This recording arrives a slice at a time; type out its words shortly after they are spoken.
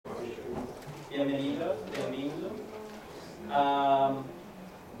bienvenidos, bienvenido.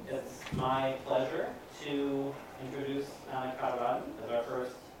 It's my pleasure to introduce Ana Carvalho as our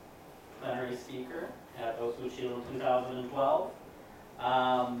first plenary speaker at OSU in 2012.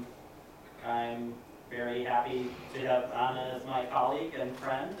 I'm very happy to have Ana as my colleague and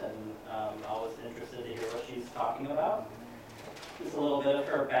friend, and always interested to hear what she's talking about. Just a little bit of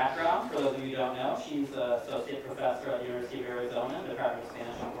her background, for those of you who don't know. She's an associate professor at the University of Arizona in the Department of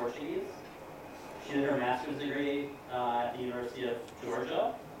Spanish and Portuguese. She did her master's degree at the University of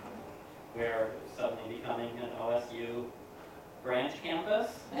Georgia, where it's suddenly becoming an OSU branch campus,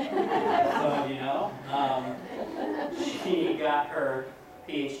 as some of you know. She got her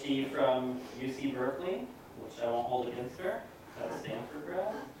PhD from UC Berkeley, which I won't hold against her. That's a Stanford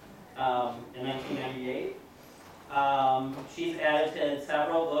grad, in 1998. She's edited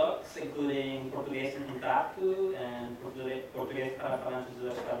several books, including Portugués en Contacto and Portugués para Falantes do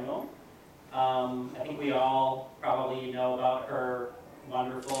Español. I think we all probably know about her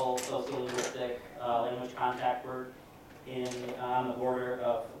wonderful sociolinguistic language contact work on the border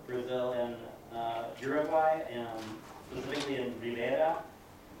of Brazil and Uruguay, and specifically in Rivera.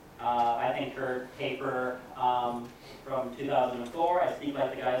 I think her paper from 2004, I Speak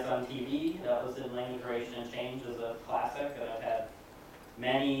Like the Guys on TV, that was in Language, Duration, and Change, is a classic, and I've had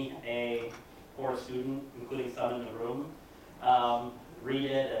many a poor student, including some in the room,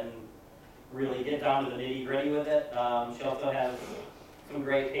 read it and really get down to the nitty-gritty with it. She also has some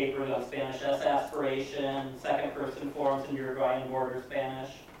great papers on Spanish aspiration, second-person forms in Uruguayan-Border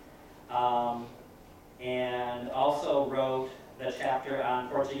Spanish, and also wrote the chapter on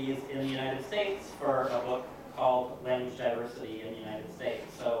Portuguese in the United States for a book called Language Diversity in the United States.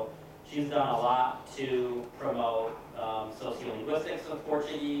 So she's done a lot to promote sociolinguistics of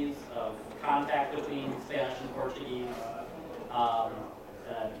Portuguese, of contact between Spanish and Portuguese,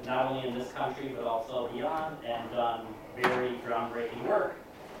 not only in this country but also beyond, and done very groundbreaking work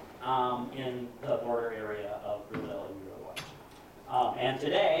in the border area of Brazil and Uruguay. And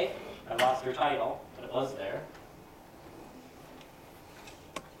today, I lost her title, but it was there.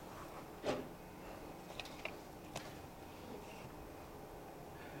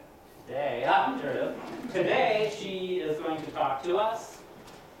 Today, she is going to talk to us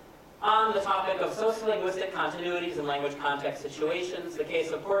on the topic of sociolinguistic continuities in language context situations, the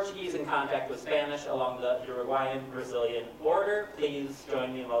case of Portuguese in contact with Spanish along the Uruguayan-Brazilian border. Please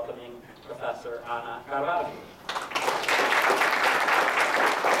join me in welcoming Professor Ana Carvalho.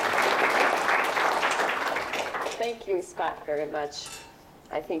 Thank you, Scott, very much.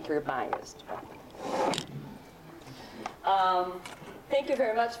 I think you're biased. Thank you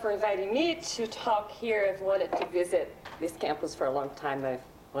very much for inviting me to talk here. I've wanted to visit this campus for a long time. I've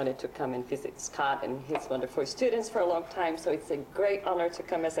wanted to come and visit Scott and his wonderful students for a long time, so it's a great honor to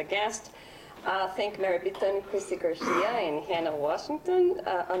come as a guest. Thank Mary Bitton, Chrissy Garcia, and Hannah Washington,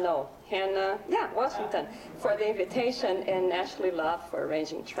 Washington, for the invitation, and Ashley Love for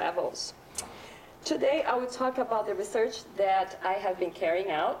arranging travels. Today, I will talk about the research that I have been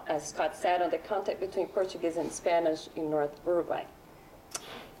carrying out, as Scott said, on the contact between Portuguese and Spanish in North Uruguay.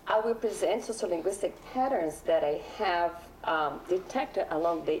 I will present sociolinguistic patterns that I have detected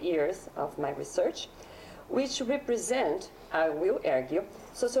along the years of my research, which represent, I will argue,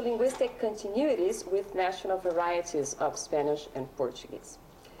 sociolinguistic continuities with national varieties of Spanish and Portuguese.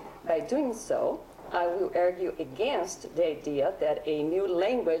 By doing so, I will argue against the idea that a new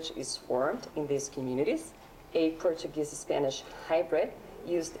language is formed in these communities, a Portuguese-Spanish hybrid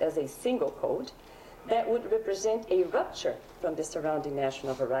used as a single code, that would represent a rupture from the surrounding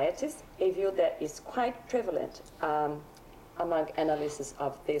national varieties, a view that is quite prevalent among analysts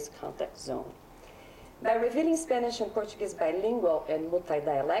of this contact zone. By revealing Spanish and Portuguese bilingual and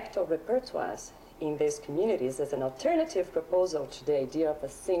multidialectal repertoires in these communities as an alternative proposal to the idea of a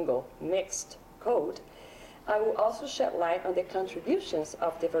single mixed code, I will also shed light on the contributions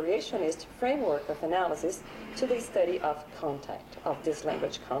of the variationist framework of analysis to the study of contact, of this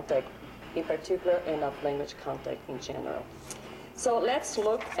language contact in particular, and of language contact in general. So let's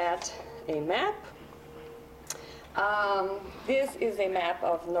look at a map. This is a map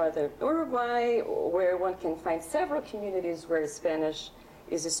of northern Uruguay, where one can find several communities where Spanish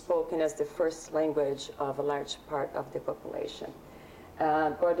is spoken as the first language of a large part of the population.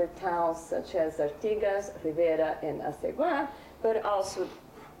 Border towns such as Artigas, Rivera, and Aceguá, but also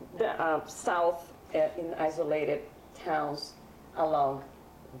the south in isolated towns along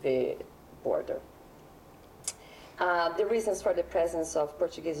the border. The reasons for the presence of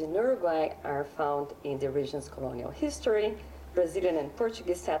Portuguese in Uruguay are found in the region's colonial history. Brazilian and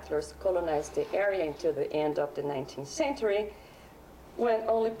Portuguese settlers colonized the area until the end of the 19th century. when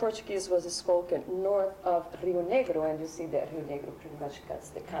only Portuguese was spoken north of Rio Negro, and you see that Rio Negro pretty much cuts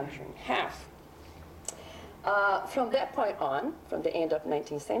the country in half. From that point on, from the end of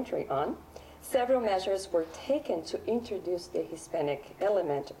 19th century on, several measures were taken to introduce the Hispanic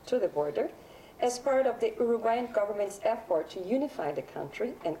element to the border as part of the Uruguayan government's effort to unify the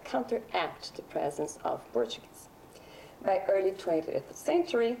country and counteract the presence of Portuguese. By early 20th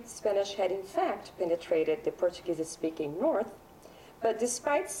century, Spanish had in fact penetrated the Portuguese-speaking north, but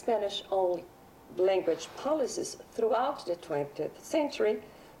despite Spanish-only language policies throughout the 20th century,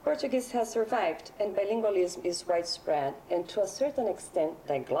 Portuguese has survived and bilingualism is widespread and to a certain extent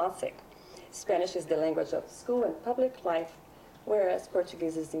diglossic. Spanish is the language of school and public life, whereas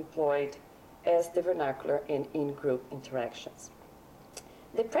Portuguese is employed as the vernacular in in-group interactions.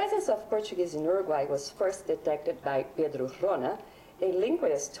 The presence of Portuguese in Uruguay was first detected by Pedro Rona, a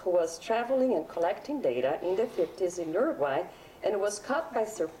linguist who was traveling and collecting data in the 50s in Uruguay and was caught by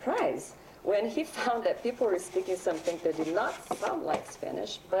surprise when he found that people were speaking something that did not sound like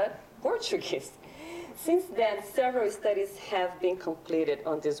Spanish, but Portuguese. Since then, several studies have been completed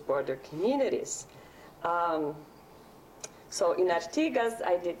on these border communities. So in Artigas,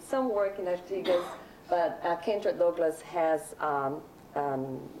 I did some work in Artigas, but Kendra Douglas has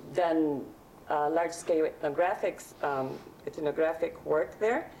done large-scale ethnographic work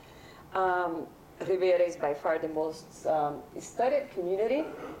there. Rivera is by far the most studied community.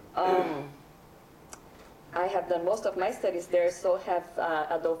 I have done most of my studies there, so have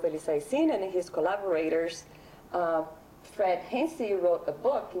Adolfo Elisaisin and his collaborators. Fred Hensey wrote a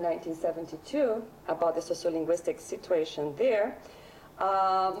book in 1972 about the sociolinguistic situation there.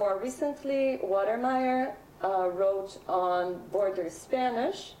 More recently, Watermeyer wrote on border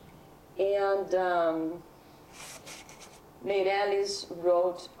Spanish, and Meirelles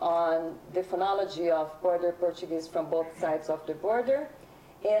wrote on the phonology of border Portuguese from both sides of the border.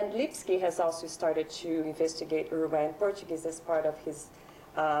 And Lipsky has also started to investigate Uruguayan Portuguese as part of his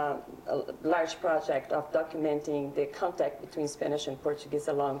large project of documenting the contact between Spanish and Portuguese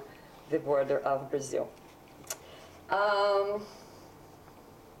along the border of Brazil.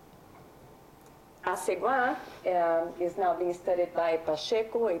 Aceguá is now being studied by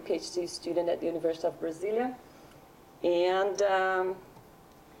Pacheco, a PhD student at the University of Brasilia. And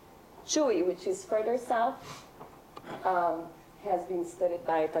Chuy, which is further south, has been studied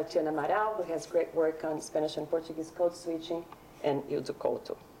by Tatiana Amaral, who has great work on Spanish and Portuguese code switching, and Ildo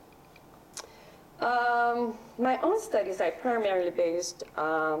Couto. My own studies, I primarily based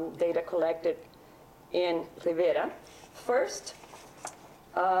data collected in Rivera. First,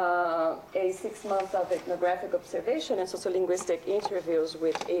 a 6 months of ethnographic observation and sociolinguistic interviews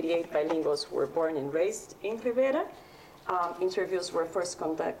with 88 bilinguals who were born and raised in Rivera. Interviews were first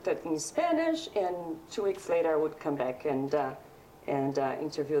conducted in Spanish, and 2 weeks later I would come back and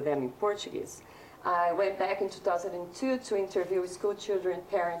interview them in Portuguese. I went back in 2002 to interview school children,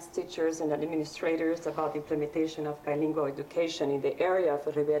 parents, teachers, and administrators about the implementation of bilingual education in the area of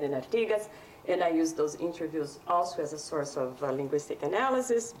Rivera and Artigas, and I used those interviews also as a source of linguistic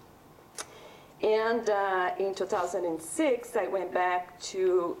analysis. And in 2006, I went back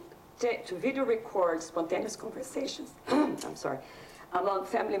to video record spontaneous conversations, I'm sorry, among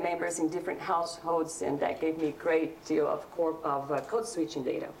family members in different households, and that gave me a great deal of code switching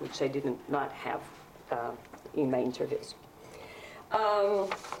data, which I did not have in my interviews.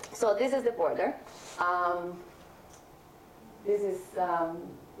 So this is the border. This is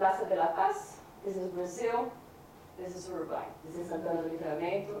Plaza de la Paz. This is Brazil. This is Uruguay. This is Santana do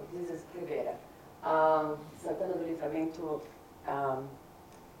Livramento. This is Rivera. Santana do Livramento,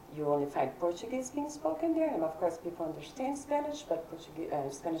 you only find Portuguese being spoken there, and of course people understand Spanish, but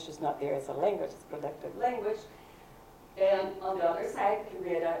Spanish is not there as a language, it's a productive language. And on the other side,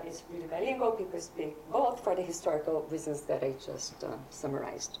 Rivera is really bilingual. People speak both for the historical reasons that I just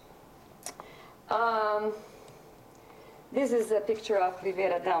summarized. This is a picture of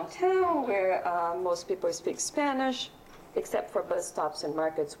Rivera downtown, where most people speak Spanish, except for bus stops and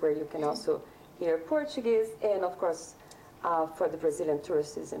markets where you can also hear Portuguese, and of course, for the Brazilian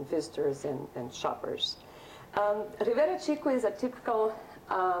tourists and visitors and shoppers. Rivera Chico is a typical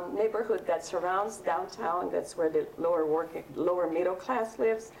neighborhood that surrounds downtown. That's where the lower middle class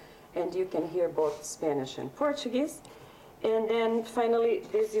lives, and you can hear both Spanish and Portuguese. And then finally,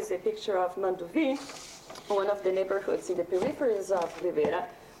 this is a picture of Manduvi, one of the neighborhoods in the peripheries of Rivera,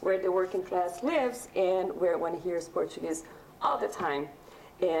 where the working class lives and where one hears Portuguese all the time,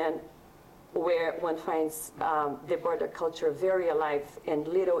 and where one finds the border culture very alive and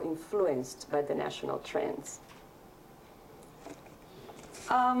little influenced by the national trends.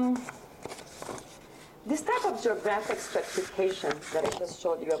 This type of geographic stratification that I just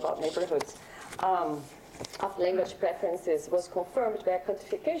showed you about neighborhoods of language preferences was confirmed by a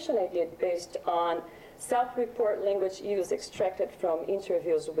quantification I did based on self-report language use extracted from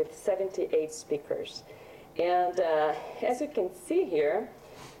interviews with 78 speakers. And as you can see here,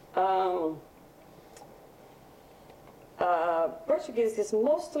 Portuguese is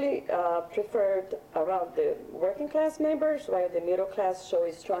mostly preferred around the working class members, while the middle class show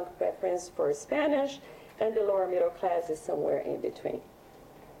a strong preference for Spanish, and the lower middle class is somewhere in between.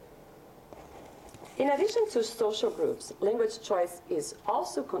 In addition to social groups, language choice is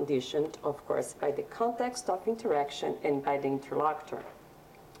also conditioned, of course, by the context of interaction and by the interlocutor.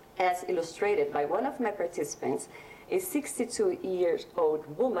 As illustrated by one of my participants, a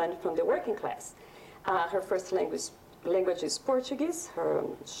 62-year-old woman from the working class. Her first language is Portuguese.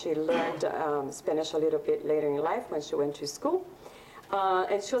 She learned Spanish a little bit later in life when she went to school.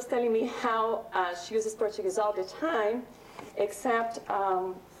 And she was telling me how she uses Portuguese all the time, except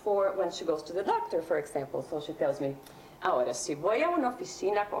for when she goes to the doctor, for example. So she tells me, ahora, si voy a una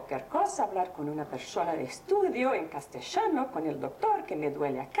oficina, cualquier cosa, hablar con una persona de estudio en castellano, con el doctor, que me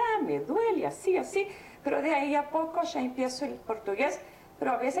duele acá, me duele así, así, pero de ahí a poco ya empiezo el portugués,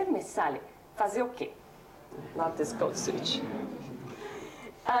 pero a veces me sale. ¿Fazer o quê? Not this code switch.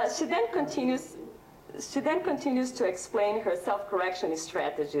 She then continues to explain her self-correction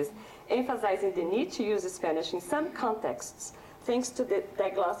strategies, emphasizing the need to use Spanish in some contexts, thanks to the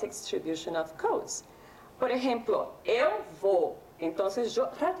diglossia distribution of codes. Por ejemplo, eu vou, entonces yo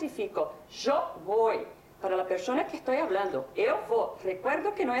ratifico, yo voy. Para la persona que estoy hablando, eu vou.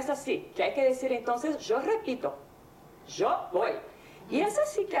 Recuerdo que no es así, que hay que decir entonces, yo repito, yo voy. Y es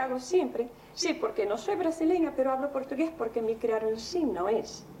así que hago siempre. Sí, porque no soy brasileña, pero hablo portugués porque me criaron así, no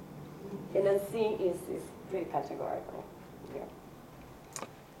es. And then C is pretty categorical. Yeah.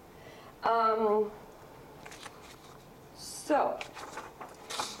 So,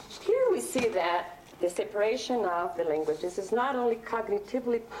 here we see that the separation of the languages is not only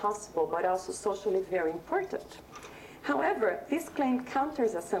cognitively possible, but also socially very important. However, this claim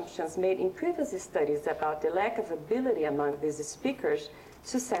counters assumptions made in previous studies about the lack of ability among these speakers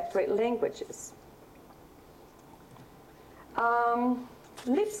to separate languages.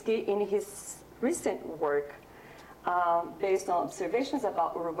 Lipsky, in his recent work, based on observations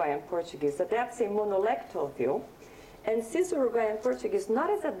about Uruguayan-Portuguese, adapts a monolectal view and sees Uruguayan-Portuguese not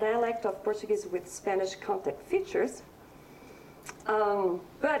as a dialect of Portuguese with Spanish contact features,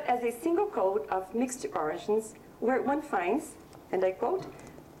 but as a single code of mixed origins where one finds, and I quote,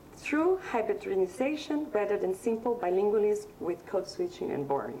 through hybridization rather than simple bilingualism with code switching and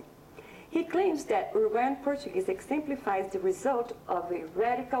borrowing. He claims that Uruguayan-Portuguese exemplifies the result of a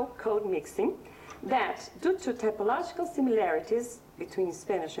radical code mixing that, due to typological similarities between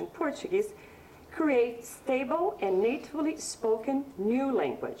Spanish and Portuguese, create stable and natively spoken new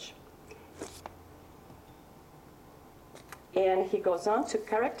language. And he goes on to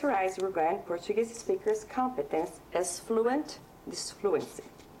characterize Uruguayan Portuguese speakers' competence as fluent disfluency.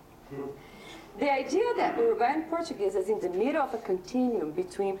 The idea that Uruguayan Portuguese is in the middle of a continuum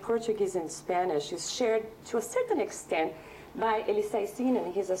between Portuguese and Spanish is shared to a certain extent by Elisaisin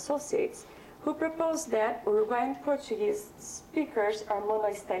and his associates, who propose that Uruguayan Portuguese speakers are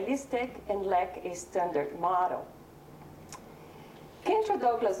monostylistic and lack a standard model. Kendra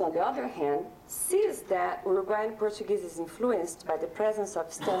Douglas, on the other hand, sees that Uruguayan Portuguese is influenced by the presence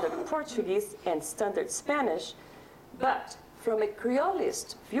of standard Portuguese and standard Spanish, but from a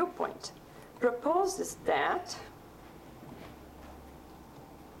Creolist viewpoint, proposes that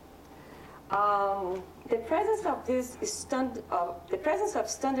the presence of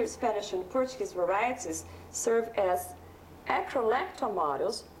standard Spanish and Portuguese varieties serve as acrolactal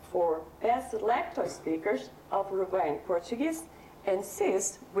models for S-lactal speakers of Uruguayan Portuguese, and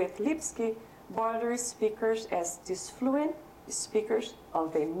sees with Lipsky border speakers as disfluent speakers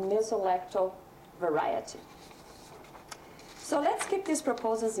of the mesolactal variety. So let's keep these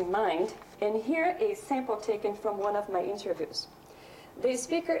proposals in mind, and here a sample taken from one of my interviews. The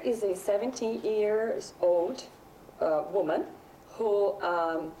speaker is a 17-year-old woman who,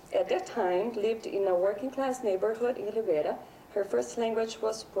 at that time, lived in a working-class neighborhood in Rivera. Her first language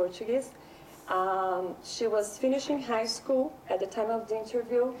was Portuguese. She was finishing high school at the time of the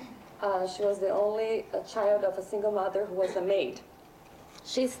interview. She was the only child of a single mother who was a maid.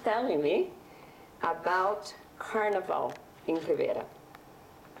 She's telling me about Carnaval in Rivera.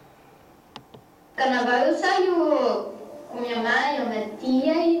 Carnaval eu saio com minha mãe ou minha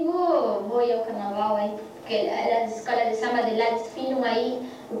tia e vou ao carnaval aí, porque as escolas de samba de lá desfilam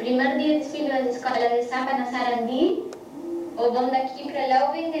aí. O primeiro dia desfilam as escolas de samba na Sarandi, ou vão daqui para lá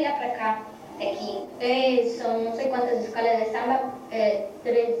ou vêm de lá para cá. Aqui são não sei quantas escolas de samba,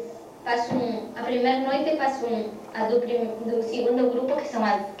 a primeira noite passam a do segundo grupo, que são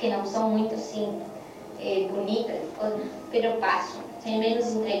as que não são muito assim bonitas, mas passam, sem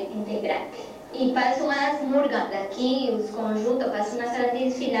menos integrantes. E passam as murgas daqui, os conjuntos, passam na sala de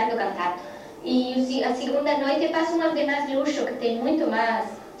desfilando, cantando. E a segunda noite passam as de mais luxo, que tem muito mais.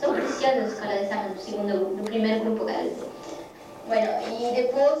 São preciosas as escolas de samba do primeiro grupo, quero dizer. Bueno, e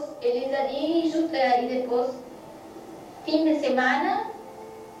depois eles ali, e depois, fim de semana,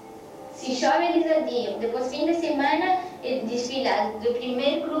 se chove eles adiam. Depois, fim de semana, desfilam do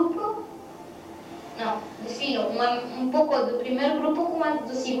primeiro grupo, não, desfilam um pouco do primeiro grupo com a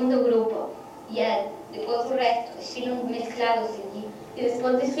do segundo grupo. E depois o resto, desfilam mesclados aqui. E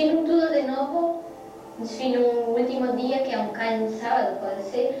depois desfilam tudo de novo, desfilam o último dia, que cai no sábado, pode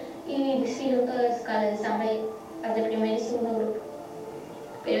ser, e desfilam todas as escolas de samba, as de primeiro e segundo grupo.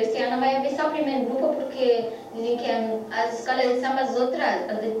 Mas este ano vai haver só o primeiro grupo, porque dizem que as escolas de samba, as outras,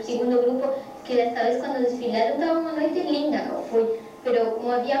 as do segundo grupo, que desta vez quando desfilaram estava uma noite linda que eu fui. Mas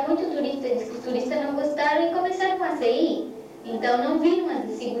como havia muito turista, os turistas não gostaram e começaram a sair. Então não viram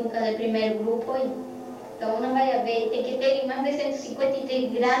as de primeiro grupo. Então não vai haver, tem que ter mais de 150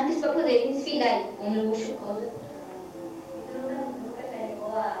 integrantes para poderem desfilar, com luxo, coisa.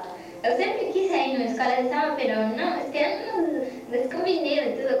 Eu sempre quis ir numa escola de samba, mas não, este ano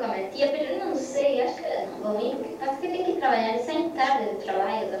descombinei tudo com a minha tia, mas eu não sei, acho que elas não vão ir, porque parece que tem que trabalhar, eles saem tarde do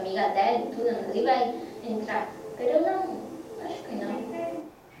trabalho, as amigas dela e tudo, não sei, vai entrar, mas eu não, acho que não.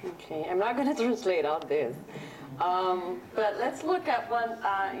 Okay, I'm not going to translate all this, but let's look at one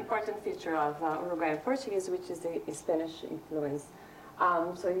important feature of Uruguayan-Portuguese, which is the Spanish influence.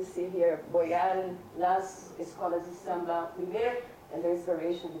 So you see here, boiar las escolas de samba primeiro, and there's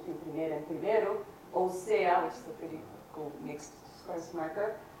variation between primeiro and primeiro, ou sea, which is a pretty cool mixed discourse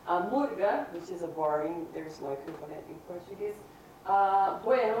marker, murga, which is a boring, there's no equivalent in Portuguese,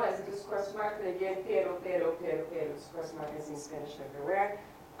 bueno as a discourse marker, again, pero, discourse markers in Spanish everywhere,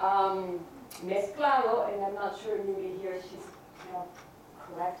 mezclado, and I'm not sure, maybe here she's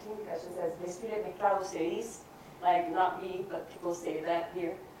correcting, because she says, desfile mezclado se dice, like not me, but people say that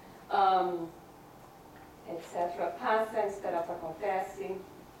here. Etc. Passa instead of acontece.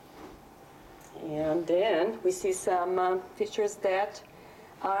 And then we see some features that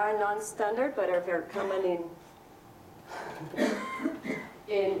are non-standard but are very common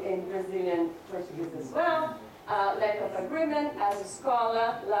in Brazilian Portuguese as well. Lack of agreement, as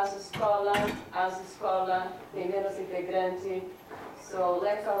escola, las escola, as escola, tem menos integrante. So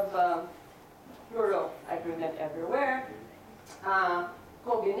lack of plural agreement everywhere.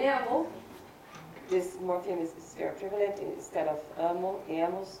 Combinemos. This morpheme is very prevalent instead of amo,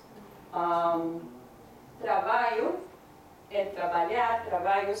 amos. Trabalho, and trabalhar,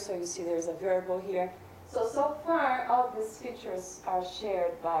 trabalho, so you see there's a verbal here. So far, all these features are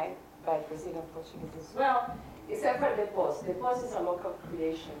shared by Brazilian Portuguese as well, except for depois. Depois is a local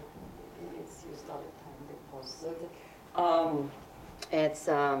creation. It's used all the time, depois.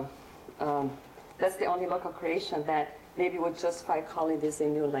 That's the only local creation that maybe would justify calling this a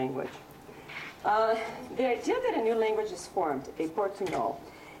new language. The idea that a new language is formed, a portunhol,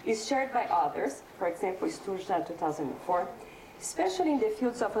 is shared by others, for example, Sturgeon in 2004, especially in the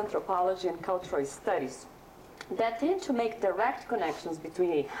fields of anthropology and cultural studies, that tend to make direct connections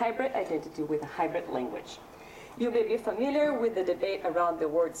between a hybrid identity with a hybrid language. You may be familiar with the debate around the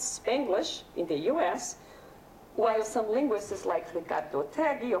word Spanglish in the US, while some linguists like Ricardo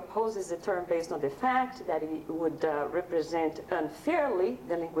Otegui opposes the term based on the fact that it would represent unfairly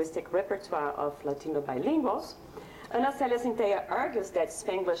the linguistic repertoire of Latino bilinguals, Ana Célia Zinteia argues that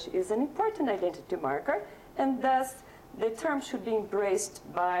Spanglish is an important identity marker, and thus the term should be embraced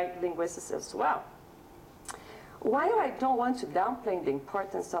by linguists as well. While I don't want to downplay the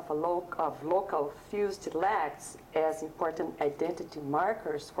importance of local fused dialects as important identity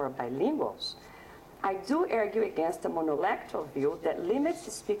markers for bilinguals, I do argue against the monolectal view that limits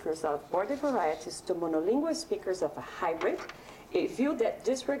the speakers of border varieties to monolingual speakers of a hybrid, a view that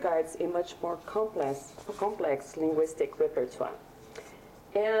disregards a much more complex linguistic repertoire.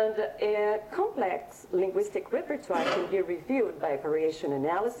 And a complex linguistic repertoire can be reviewed by variation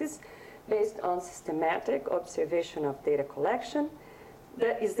analysis based on systematic observation of data collection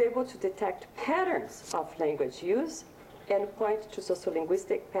that is able to detect patterns of language use and point to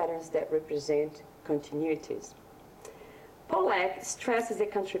sociolinguistic patterns that represent continuities. Pollack stresses the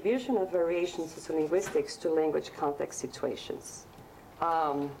contribution of variation sociolinguistics to language context situations.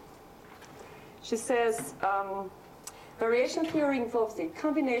 She says, variation theory involves a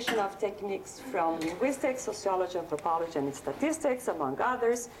combination of techniques from linguistics, sociology, anthropology, and statistics, among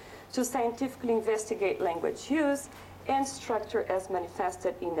others, to scientifically investigate language use and structure as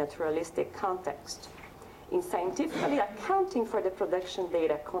manifested in naturalistic context. In scientifically accounting for the production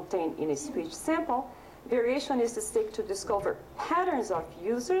data contained in a speech sample, variation is to seek to discover patterns of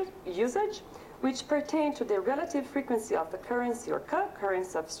usage which pertain to the relative frequency of occurrence or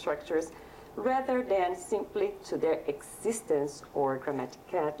co-occurrence of structures rather than simply to their existence or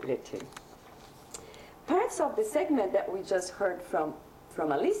grammaticality. Parts of the segment that we just heard from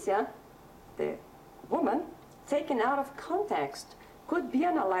Alicia, the woman, taken out of context, could be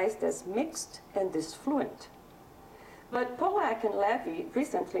analyzed as mixed and disfluent. But Pollack and Levy,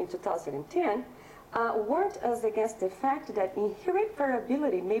 recently in 2010, warned us against the fact that inherent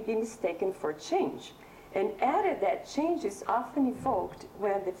variability may be mistaken for change, and added that change is often evoked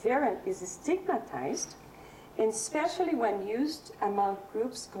when the variant is stigmatized, and especially when used among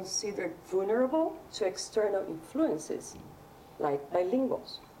groups considered vulnerable to external influences, like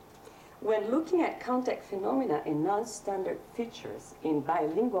bilinguals. When looking at contact phenomena and non-standard features in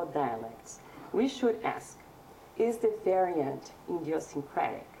bilingual dialects, we should ask, is the variant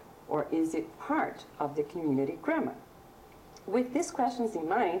idiosyncratic, or is it part of the community grammar? With these questions in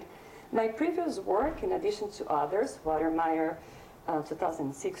mind, my previous work, in addition to others, Watermeyer,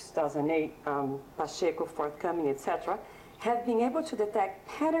 2006, 2008, Pacheco, forthcoming, etc., have been able to detect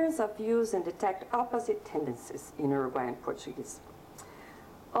patterns of use and detect opposite tendencies in Uruguayan Portuguese.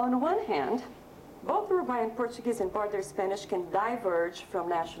 On one hand, both Uruguayan Portuguese and Border Spanish can diverge from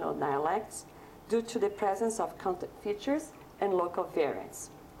national dialects due to the presence of content features and local variants.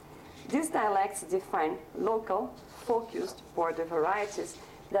 These dialects define local, focused border varieties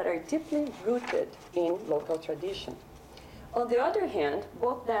that are deeply rooted in local tradition. On the other hand,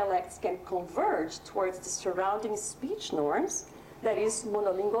 both dialects can converge towards the surrounding speech norms, that is,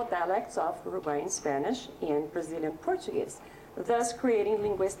 monolingual dialects of Uruguayan Spanish and Brazilian Portuguese, thus creating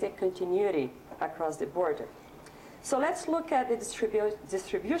linguistic continuity across the border. So let's look at the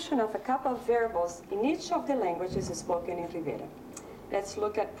distribution of a couple of variables in each of the languages spoken in Rivera. Let's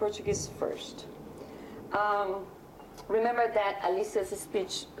look at Portuguese first. Remember that Alicia's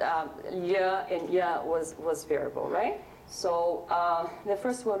speech, ya and ya was variable, right? So the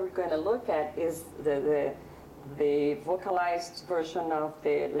first one we're going to look at is the vocalized version of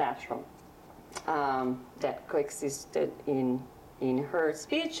the lateral that coexisted in her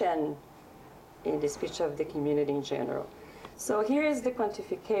speech and in the speech of the community in general. So here is the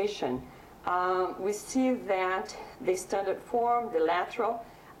quantification. We see that the standard form, the lateral,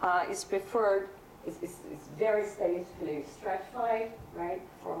 is preferred. It's very stylistically stratified, right?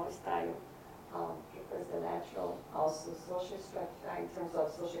 Formal style prefers the lateral. Also socially stratified in terms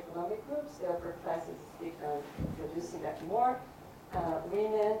of socioeconomic groups. The upper classes speak on producing that more,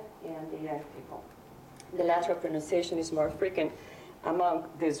 women and the young people. The lateral pronunciation is more frequent among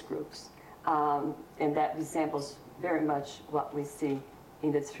these groups, and that resembles very much what we see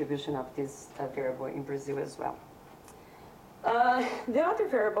in the distribution of this variable in Brazil as well. The other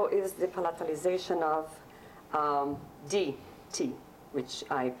variable is the palatalization of DT, which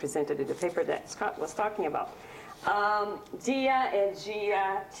I presented in the paper that Scott was talking about. Dia and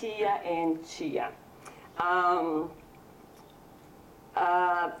Gia, Tia and Chia.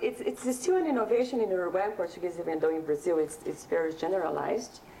 It's still an innovation in Uruguayan Portuguese, even though in Brazil it's very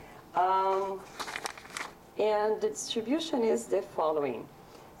generalized. And the distribution is the following.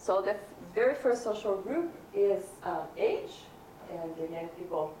 So the very first social group is age, and the young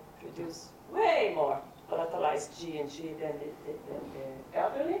people produce way more palatalized G and G than the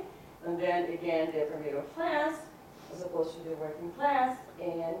elderly. And then again, the upper middle class, as opposed to the working class,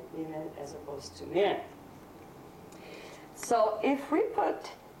 and women as opposed to men. So if we put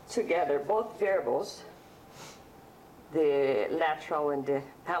together both variables, the lateral and the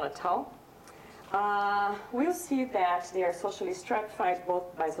palatal, we'll see that they are socially stratified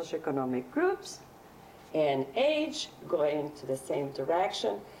both by socioeconomic groups and age, going to the same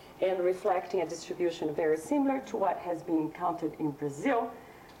direction, and reflecting a distribution very similar to what has been encountered in Brazil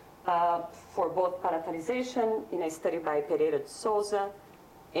for both palatalization in a study by Pereira de Souza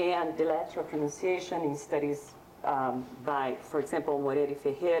and the lateral pronunciation in studies by, for example, Moreira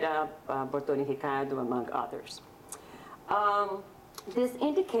Ferreira, Bortoni Ricardo, among others. This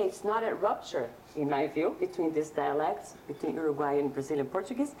indicates not a rupture, in my view, between these dialects, between Uruguayan and Brazilian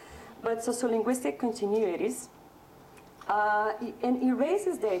Portuguese, but sociolinguistic continuities, and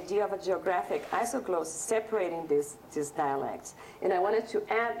erases the idea of a geographic isogloss separating these dialects. And I wanted to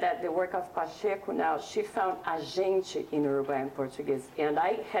add that the work of Pacheco now, she found a gente in Uruguayan Portuguese, and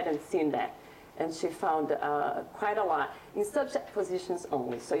I hadn't seen that. And she found quite a lot in subject positions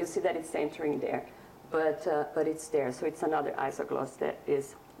only. So you see that it's entering there, but it's there. So it's another isogloss that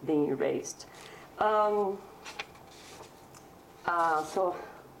is being erased. So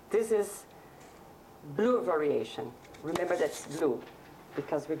this is blue variation. Remember that's blue,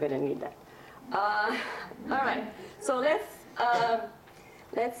 because we're going to need that. All right, so let's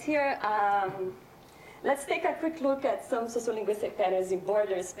take a quick look at some sociolinguistic patterns in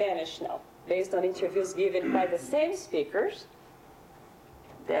border Spanish now, based on interviews given by the same speakers,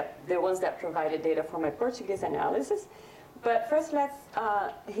 the ones that provided data for my Portuguese analysis. But first, let's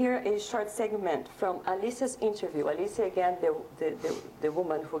hear a short segment from Alicia's interview. Alicia, again, the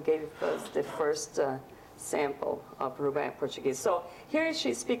woman who gave us the first sample of Uruguayan-Portuguese. So here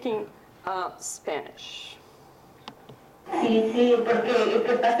she's speaking Spanish. Sí, sí, porque lo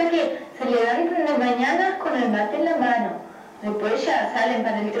que pasa es que se levantan en la mañana con el mate en la mano. Después ya salen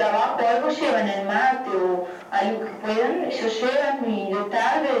para el trabajo, algo llevan el mate o algo que puedan, ellos llevan y de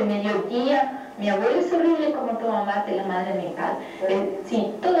tarde, de mediodía. Mi abuelo es horrible como toma mate, la madre de mi padre.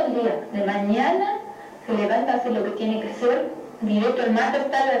 Sí, todo el día. De mañana se levanta, hace lo que tiene que hacer, directo el mate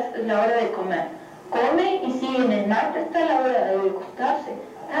hasta la hora de comer. Come y sigue en el mate hasta la hora de acostarse.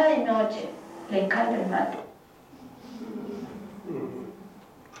 Hasta de noche. Le encanta el mate.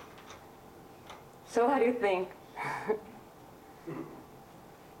 So how do you think?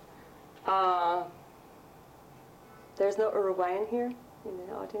 There's no Uruguayan here in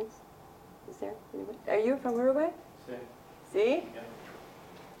the audience? Is there anybody? Are you from Uruguay? Sí. ¿Sí? Yeah.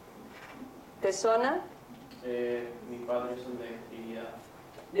 ¿Te suena? Mi padre son de Trinidad.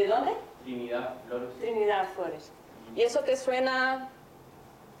 ¿De dónde? Trinidad, Flores. Trinidad Flores. ¿Y eso te suena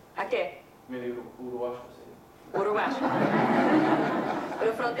a qué? Medio uruguayo, sí. Uruguayo.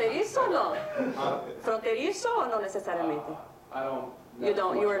 ¿Pero fronterizo o no? ¿Fronterizo o no necesariamente? I don't. You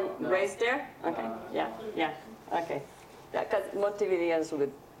don't, you were No. raised there? Okay, yeah, okay. Yeah, because Montevideans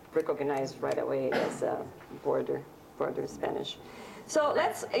would recognize right away as border Spanish. So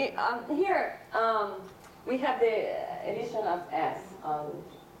let's, here, we have the edition of S.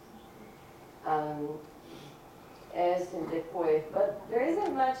 S in the poet, but there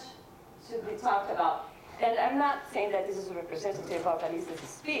isn't much to be talked about. And I'm not saying that this is representative of Alicia's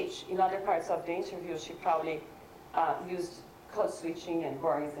speech. In other parts of the interview, she probably used code switching and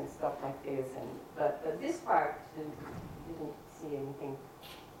borings and stuff like this. But this part, didn't see anything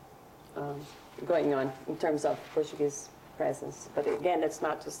going on in terms of Portuguese presence. But again, that's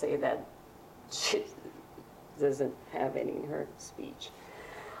not to say that she doesn't have any in her speech.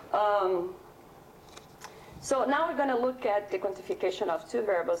 So now we're going to look at the quantification of two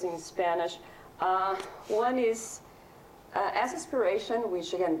variables in Spanish. One is as aspiration,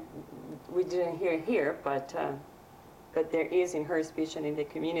 which again we didn't hear here, but there is in her speech and in the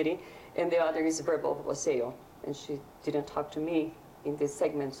community, and the other is verbal voceio, and she didn't talk to me in this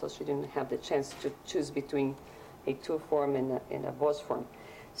segment, so she didn't have the chance to choose between a two form and a voice form.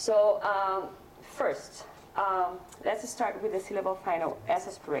 So first, let's start with the syllable final as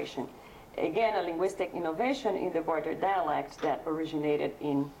aspiration. Again, a linguistic innovation in the border dialect that originated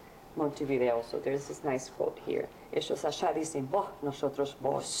in Montevideo. So there's this nice quote here. Ellos allá dicen vos, nosotros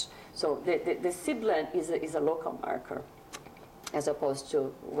vos. So the sibilant is a local marker, as opposed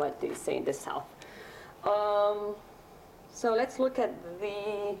to what they say in the South. So let's look at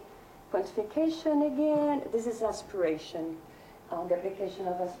the quantification again. This is aspiration. The application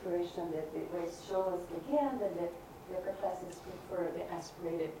of aspiration that the race shows again that the upper classes prefer the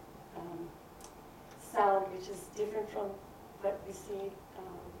aspirated sound, which is different from what we see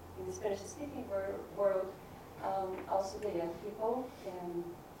in the Spanish-speaking world. Also the young people,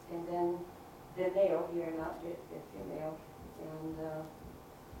 and then the male here, not the female, and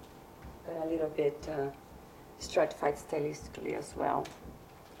but a little bit stratified stylistically as well.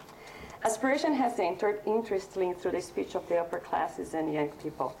 Aspiration has entered interestingly through the speech of the upper classes and young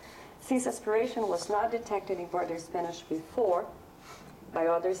people. Since aspiration was not detected in border Spanish before by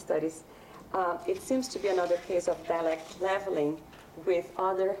other studies, it seems to be another case of dialect leveling with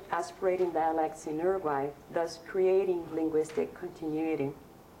other aspirating dialects in Uruguay, thus creating linguistic continuity.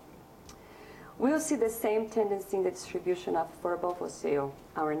 We'll see the same tendency in the distribution of verbal voceio,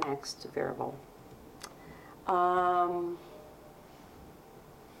 our next variable.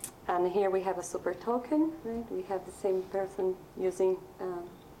 And here we have a super token, right? We have the same person using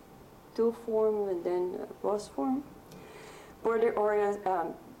two form and then voice form. Border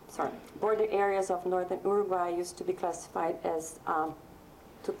areas of northern Uruguay used to be classified as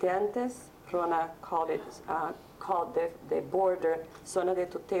tuteantes. Rona called the border zona de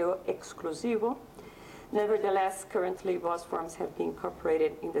tuteo exclusivo. Nevertheless, currently voice forms have been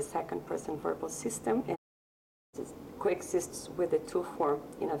incorporated in the second person verbal system and coexists with the two form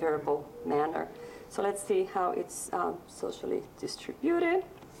in a variable manner. So let's see how it's socially distributed.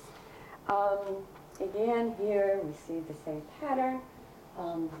 Again, here we see the same pattern.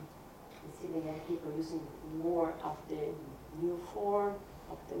 You see the young people using more of the new form,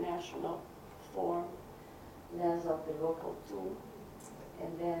 of the national form, less of the local too,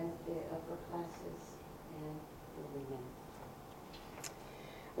 and then the upper classes and the women.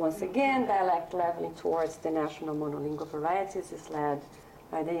 Once again, dialect leveling towards the national monolingual varieties is led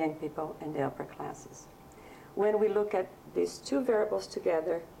by the young people and the upper classes. When we look at these two variables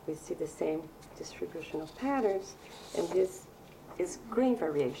together, we see the same distribution of patterns, and this is green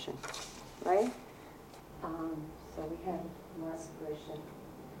variation, right? So we have more aspiration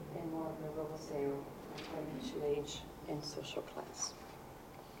and more verboseo according to age and social class.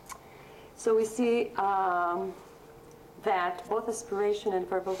 So we see that both aspiration and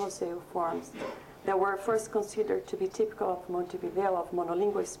verboseo forms that were first considered to be typical of Montevideo of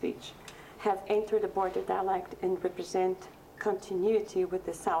monolingual speech have entered the border dialect and represent continuity with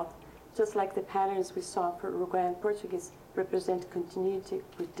the South, just like the patterns we saw for Uruguayan-Portuguese represent continuity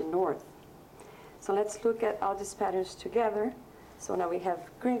with the North. So let's look at all these patterns together. So now we have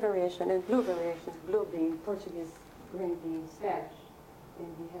green variation and blue variation, blue being Portuguese, green being Spanish. And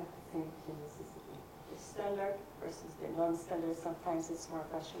we have the same genericity. The standard versus the non-standard, sometimes it's more a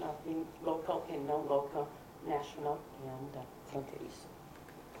question of being local and non-local, national and fronterizo.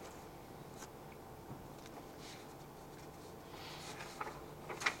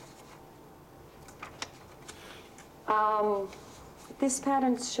 These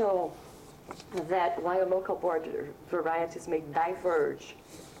patterns show that while local border varieties may diverge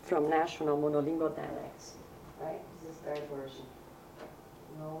from national monolingual dialects, right? This is diversion.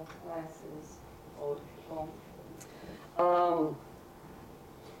 No classes, old people.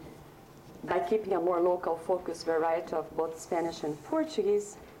 By keeping a more local focused variety of both Spanish and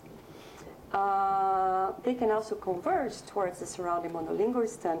Portuguese, they can also converge towards the surrounding monolingual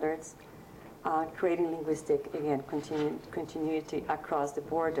standards, creating linguistic, again, continuity across the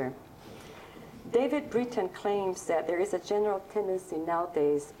border. David Britton claims that there is a general tendency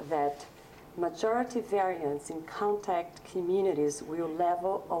nowadays that majority variance in contact communities will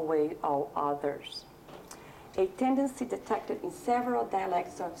level away all others. A tendency detected in several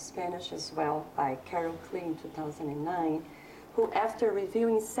dialects of Spanish as well by Carol Klee in 2009, who after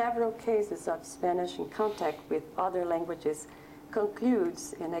reviewing several cases of Spanish in contact with other languages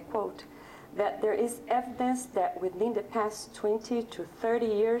concludes, and I quote, that there is evidence that within the past 20 to 30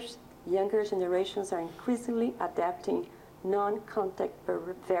 years, younger generations are increasingly adapting non-contact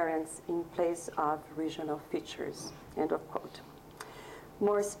variants in place of regional features, end of quote.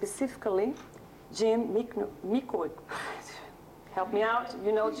 More specifically, Jim Mikowitz, help me out,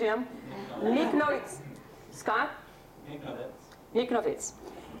 you know Jim? Mikowitz, Scott? Mikowitz.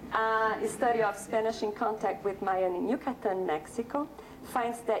 A study of Spanish in contact with Mayan in Yucatan, Mexico,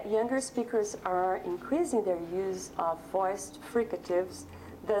 finds that younger speakers are increasing their use of voiced fricatives,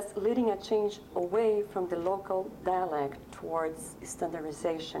 thus leading a change away from the local dialect towards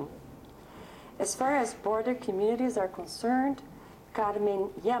standardization. As far as border communities are concerned, Carmen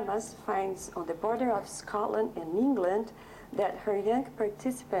Llamas finds on the border of Scotland and England that her young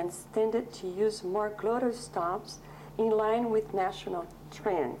participants tended to use more glottal stops in line with national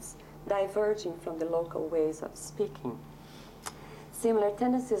trends, diverging from the local ways of speaking. Similar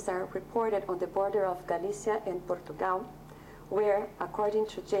tendencies are reported on the border of Galicia and Portugal, where, according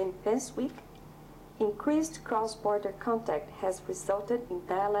to Jane Penswick, increased cross-border contact has resulted in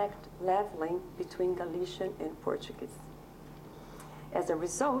dialect leveling between Galician and Portuguese. As a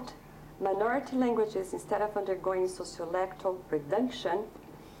result, minority languages, instead of undergoing sociolectal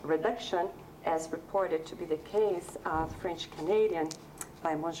reduction, as reported to be the case of French-Canadian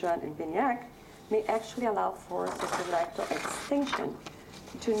by Monjoan and Bignac, may actually allow for sociolectal extinction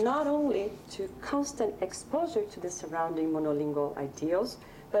to not only to constant exposure to the surrounding monolingual ideals,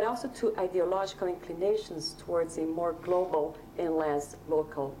 but also to ideological inclinations towards a more global and less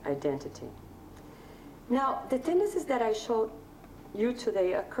local identity. Now, the tendencies that I showed you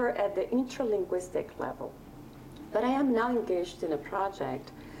today occur at the intralinguistic level, but I am now engaged in a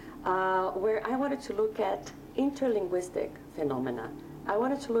project where I wanted to look at interlinguistic phenomena. I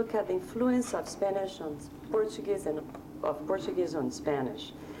wanted to look at the influence of Spanish on Portuguese and of Portuguese on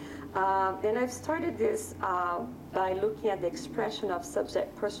Spanish. And I've started this by looking at the expression of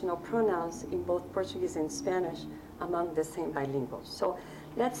subject personal pronouns in both Portuguese and Spanish among the same bilinguals. So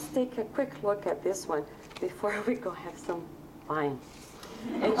let's take a quick look at this one before we go have some wine.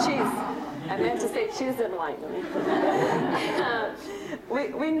 And cheese. I meant to say cheese and wine.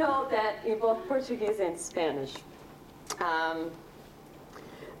 We know that in both Portuguese and Spanish,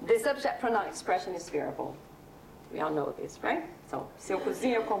 the subject pronoun expression is variable. We all know this, right? Então, se eu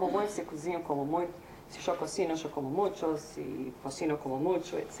cozinho, eu como muito, se cozinho, eu como muito, se eu cocino, eu como muito, se cocino, eu como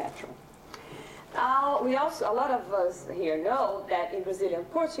muito, etc. We also, a lot of us here know that in Brazilian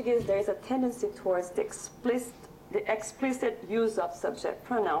Portuguese there is a tendency towards the explicit use of subject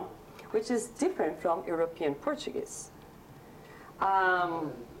pronoun, which is different from European Portuguese.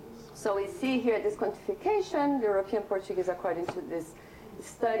 So we see here this quantification. European Portuguese, according to this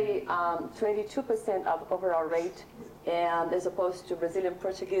study, 22% of overall rate, and as opposed to Brazilian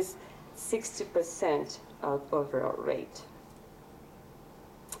Portuguese, 60% of overall rate.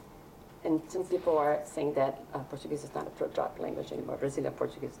 And some people are saying that Portuguese is not a pro-drop language anymore. Brazilian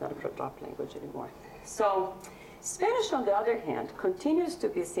Portuguese is not a pro-drop language anymore. So Spanish, on the other hand, continues to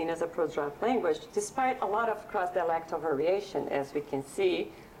be seen as a pro-drop language despite a lot of cross-dialectal variation, as we can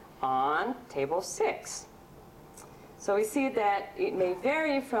see on table 6. So we see that it may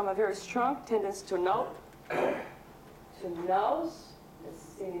vary from a very strong tendency to nose, as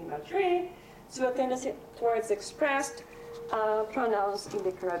seen in Madrid, to a tendency towards expressed pronouns in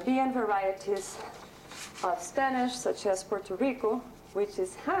the Caribbean varieties of Spanish, such as Puerto Rico, which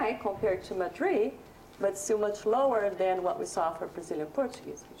is high compared to Madrid, but still much lower than what we saw for Brazilian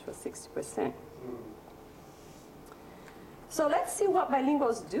Portuguese, which was 60%. So let's see what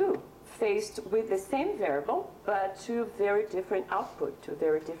bilinguals do faced with the same variable, but two very different output, two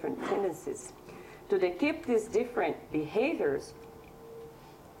very different tendencies. Do they keep these different behaviors,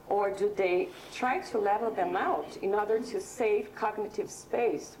 or do they try to level them out in order to save cognitive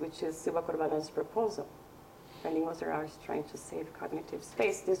space, which is Silva Carvalho's proposal? Bilinguals are always trying to save cognitive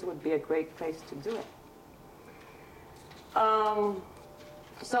space. This would be a great place to do it.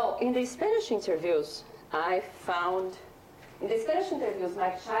 So in the Spanish interviews,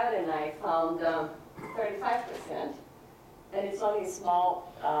 my child and I found 35%, and it's only a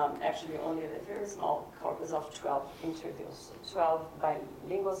small, actually only a very small corpus of 12 interviews. 12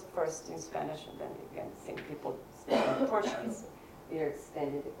 bilinguals, first in Spanish, and then again, same people speaking Portuguese. We are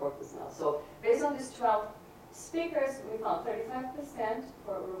expanding the corpus now. So based on these 12 speakers, we found 35%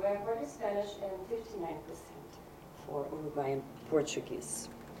 for Uruguayan Spanish and 59% for Uruguayan Portuguese.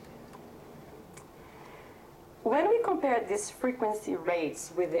 When we compare these frequency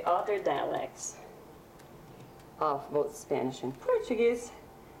rates with the other dialects of both Spanish and Portuguese,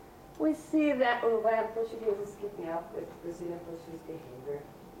 we see that Uruguayan Portuguese is keeping up with Brazilian Portuguese behavior,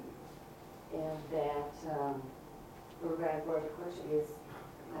 and that Uruguayan Portuguese,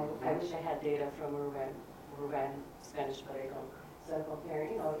 I wish I had data from Uruguayan Spanish, but I don't. So I'm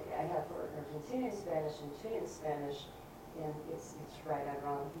comparing, I have for Argentinian Spanish and Chilean Spanish, and it's right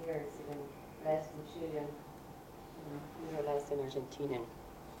around here. It's even less than Chilean, even less than Argentinian.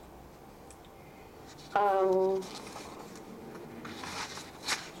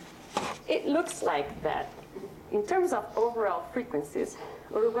 It looks like that in terms of overall frequencies,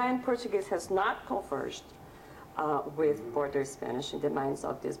 Uruguayan Portuguese has not converged with border Spanish in the minds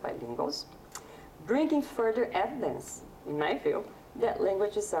of these bilinguals, bringing further evidence, in my view, that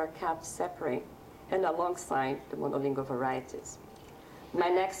languages are kept separate and alongside the monolingual varieties. My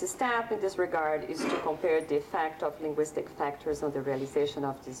next step in this regard is to compare the effect of linguistic factors on the realization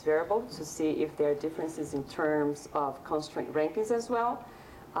of this variable to see if there are differences in terms of constraint rankings as well.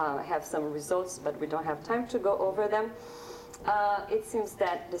 I have some results, but we don't have time to go over them. It seems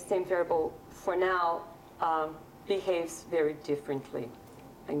that the same variable, for now, behaves very differently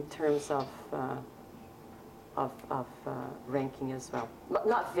in terms of ranking as well.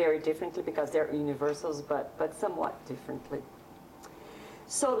 Not very differently because they're universals, but somewhat differently.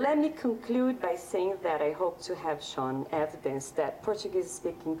 So let me conclude by saying that I hope to have shown evidence that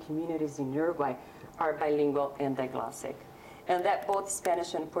Portuguese-speaking communities in Uruguay are bilingual and diglossic, and that both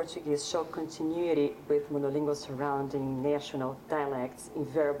Spanish and Portuguese show continuity with monolingual surrounding national dialects in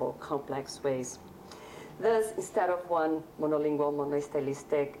variable, complex ways. Thus, instead of one monolingual,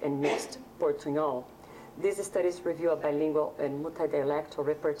 monostylistic, and mixed Portuñol, these studies reveal a bilingual and multidialectal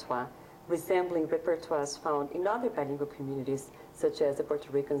repertoire resembling repertoires found in other bilingual communities, such as the Puerto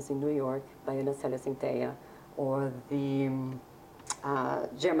Ricans in New York, by Ana Célia Centella, or the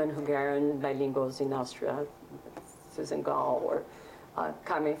German-Hungarian bilinguals in Austria, Susan Gall, or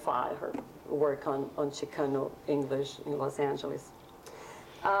Carmen Farr, her work on Chicano English in Los Angeles.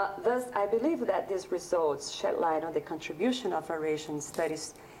 Thus, I believe that these results shed light on the contribution of variation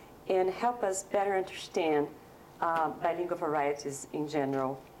studies and help us better understand bilingual varieties in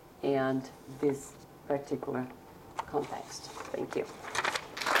general and this particular context. Thank you.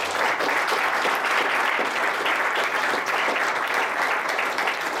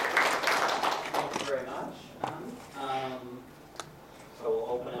 Thank you very much. So we'll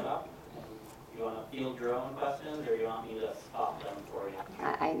open it up. You want to field your own questions, or you want me to spot them?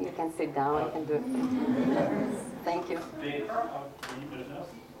 sit down, I can do it. Thank you.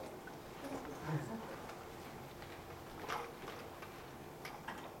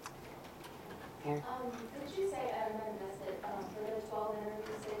 Here. Did you say, I might have missed it, for the 12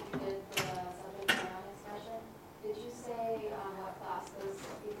 interviews that you did for the subject pronoun expression, did you say what class those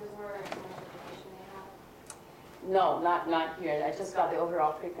speakers were and how much education they had? No, not here. I just got the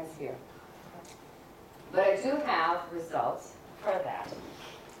overall frequency here. But I do have results for that.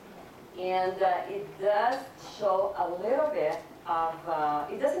 And it does show a little bit of,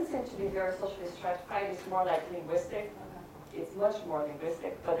 it doesn't seem to be very socially stratified. It's more like linguistic. It's much more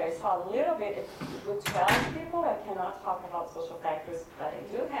linguistic, but I saw a little bit, with 12 people, I cannot talk about social factors, but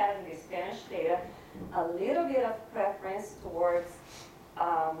I do have in the Spanish data a little bit of preference towards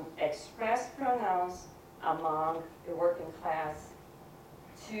expressed pronouns among the working class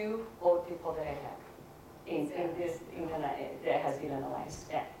to old people that I have that has been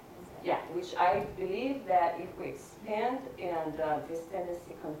analyzed. Yeah, which I believe that if we expand and this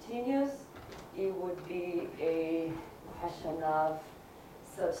tendency continues, it would be a question of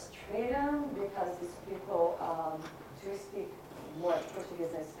substratum, because these people do speak more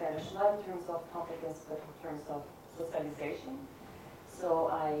Portuguese than Spanish, not in terms of competence, but in terms of socialization. So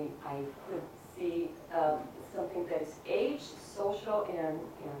I could see something that is age, social, and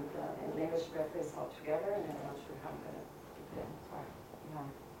language preference all together, and I'm not sure how I'm going to keep them apart. Yeah.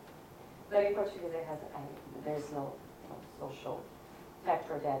 But in Portuguese, there's no social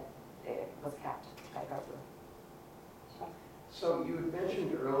factor that was capped by Carvalho. So you had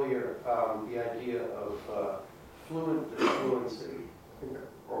mentioned earlier the idea of fluent disfluency,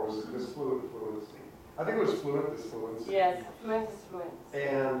 or was it disfluent fluency? I think it was fluent disfluency. Yes, fluent disfluency.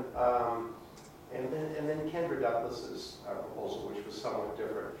 And then Kendra Douglas's proposal, which was somewhat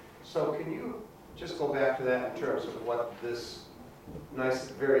different. So can you just go back to that in terms of what this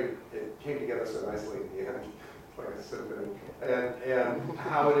nice, it came together so nicely at the end, like a symphony, and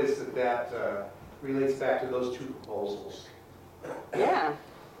how it is that relates back to those two proposals. Yeah.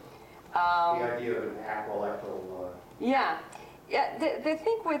 The idea of an aqualectal. Yeah. The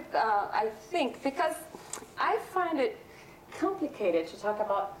thing with, I think, because I find it complicated to talk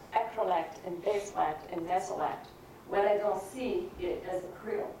about acrolect and baselect and mesolect when I don't see it as a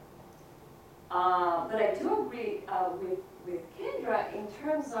creole. But I do agree with Kendra in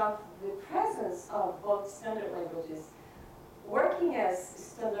terms of the presence of both standard languages working as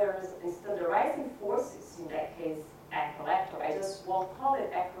standardizing forces, in that case, acrolectal. I just won't call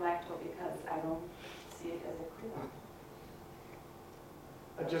it acrolectal because I don't see it as a creole.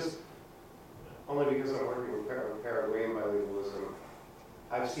 Just only because I'm working with Paraguayan bilingualism,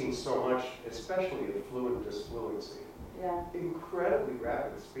 I've seen so much, especially in fluent disfluency. Yeah. Incredibly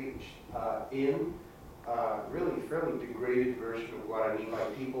rapid speech in really fairly degraded version of Guarani by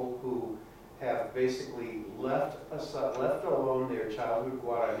people who have basically left alone their childhood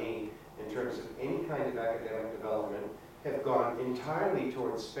Guarani in terms of any kind of academic development, have gone entirely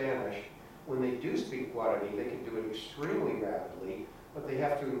towards Spanish. When they do speak Guarani, they can do it extremely rapidly, but they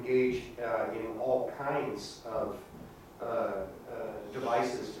have to engage in all kinds of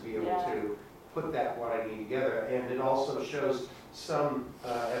devices to be able to put that Guarani together. And it also shows some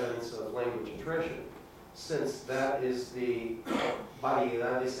evidence of language attrition, since that is the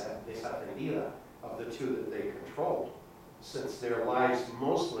variedad desatendida of the two that they controlled, since their lives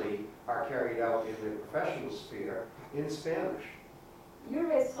mostly are carried out in their professional sphere in Spanish. You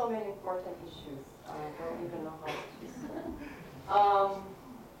raised so many important issues. I don't even know how to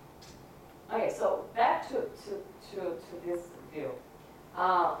say. Okay, so back to this view.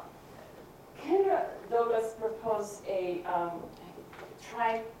 Kendra Douglas proposed a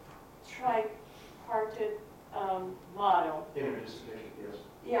tripartite model. Interdisciplinary, yes.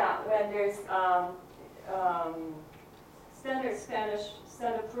 Yeah, when there's standard Spanish,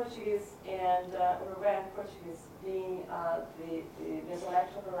 standard Portuguese, and Uruguayan-Portuguese being the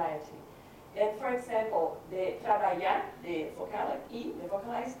mesolectal variety. And for example, the trabalhar, the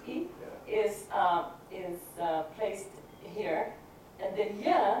vocalized E, is placed here, and the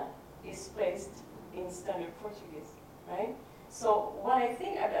ya is placed in standard Portuguese, right? So what I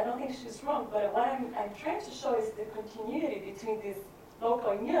think, I don't think she's wrong, but what I'm trying to show is the continuity between this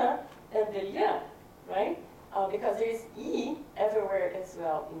local ya and the ya, right? Because there is E everywhere as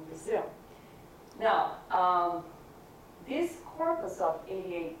well in Brazil. Now, this corpus of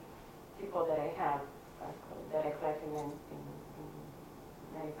 88 people that I have, that I collected in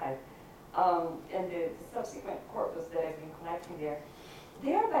 95, and the subsequent corpus that I've been collecting there,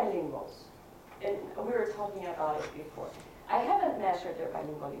 they are bilinguals. And we were talking about it before. I haven't measured their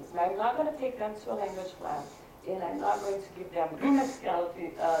bilingualism. I'm not going to take them to a language lab and I'm not going to give them grammatical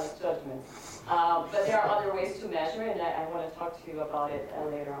judgments. But there are other ways to measure, and I want to talk to you about it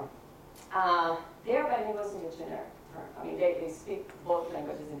later on. They are bilinguals in the generic term. I mean, they speak both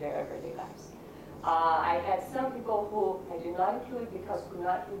languages in their everyday lives. I had some people who I did not include because could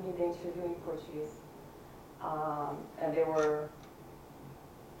not give me the interview in Portuguese. And there were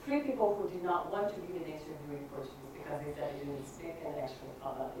 3 people who did not want to give me the interview in Portuguese because they said they didn't speak, and actually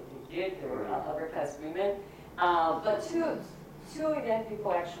they did. They were upper class women. But two Indian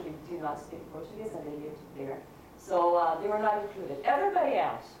people actually did not speak Portuguese, and they lived there. So they were not included. Everybody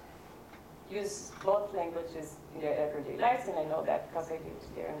else use both languages in their everyday lives, and I know that because I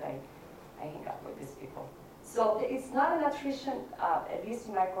lived there and I hang out with these people. So it's not an attrition, at least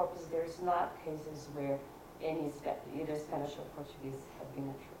in my corpus, there's not cases where any either Spanish or Portuguese have been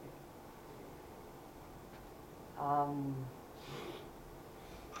attributed. I was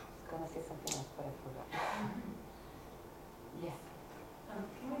going to say something else, but I forgot. Yes.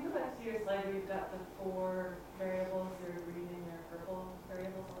 Can we go back to your slide where you've got the 4 variables you're reading, your purple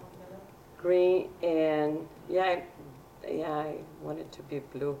variables all together? Green and, yeah, I want it to be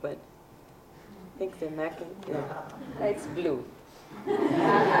blue, but I think the Mac, yeah, it's blue.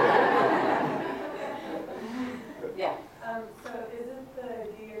 Yeah. So is it the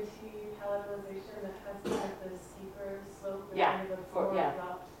DOT palatalization that has to have the steeper slope? Yeah, kind of a for- more yeah.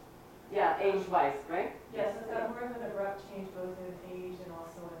 abrupt? Yeah, age-wise, right? Yes, it's got more of an abrupt change both in age and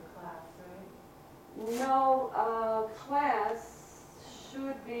also in class, right? No, class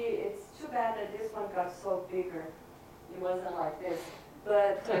should be, it's too bad that this one got so bigger. It wasn't like this.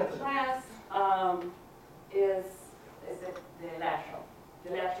 But class is it the lateral.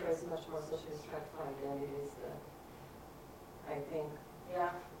 The lateral is much more socially stratified than it is the, I think. Yeah,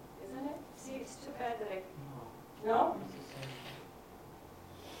 isn't it? See, it's too bad that I, no?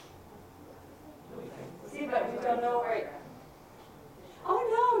 See, but we don't know where it,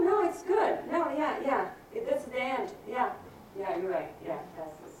 oh, no, it's good. No, yeah. That's the end. Yeah, you're right. Yeah,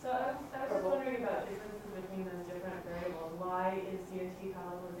 that's it. So I was just wondering about differences between those different variables. Why is DOT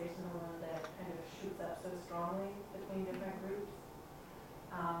palatalization the one that kind of shoots up so strongly between different groups?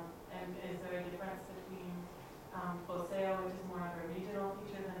 And is there a difference between Boseo, which is more of a regional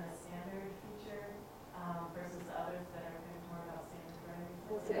feature than a standard feature, versus the others that are kind of more about standard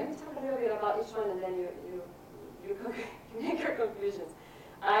varieties? So let me talk a little bit about each one, and then you make your conclusions.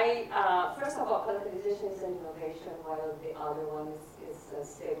 First of all, palatalization is an innovation, while the other one is a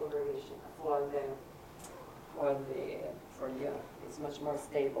stable variation it's much more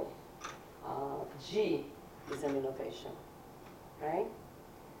stable. G is an innovation, right?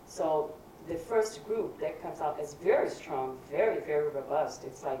 So the first group that comes out is very strong, very, very robust.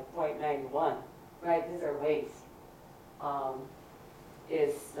 It's like 0.91, right? These are weights.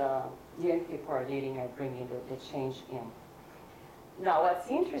 Young people are leading and bringing the change in. Now, what's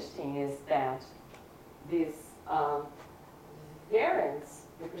interesting is that these variants,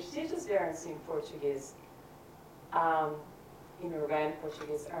 the prestigious variants in Portuguese, in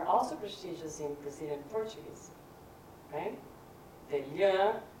Uruguayan-Portuguese, are also prestigious in Brazilian Portuguese, right? The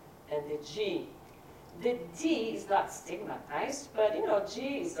Y and the G. The D is not stigmatized, but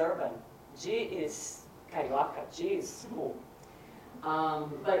G is urban. G is carioca. G is school.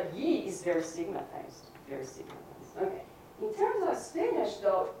 But Y is very stigmatized. Okay. In terms of Spanish,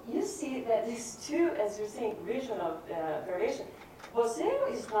 though, you see that these two, as you're saying, regional variation. Boseo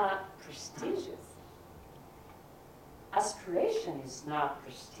is not prestigious. Aspiration is not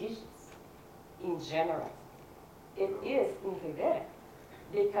prestigious in general. It is in Rivera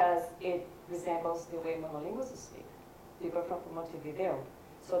because it resembles the way monolinguals speak. People from Montevideo.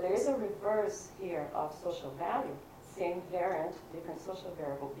 So there is a reverse here of social value. Same variant, different social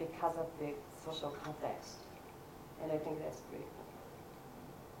variable because of the social context. And I think that's pretty cool.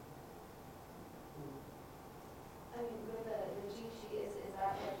 I mean, with the GG, is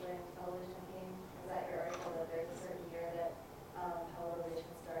that like when television came? Is that your article that there's a certain year that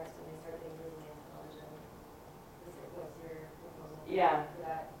palatalization starts when they start being moving in television? What's your proposal? Yeah. For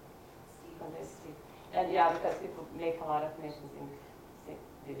that, Steve? And yeah, because people make a lot of mentions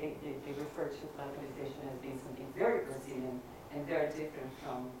they refer to palatalization as being something very Brazilian and very different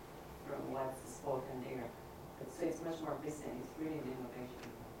from what's spoken there. So it's much more recent. It's really an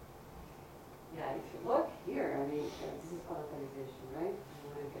innovation. Yeah, if you look here, I mean, this is palatalization, right?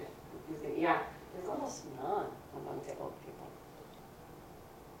 Yeah, there's almost none among the old people.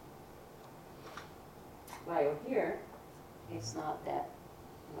 While here, it's not that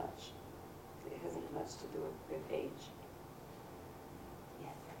much. It hasn't much to do with age.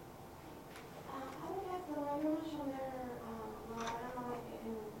 Yes. How do you guys the language on their, well, I don't know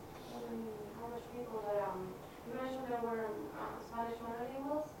how much people, but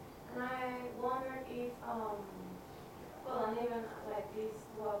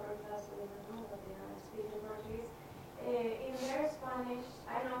professor in the room, but they are speaking Portuguese. In their Spanish,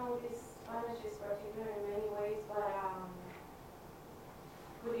 I know this Spanish is particular in many ways, but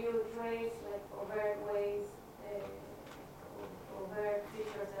could you trace like overt ways, overt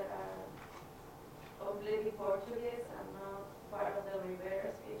features that are completely Portuguese and not part of the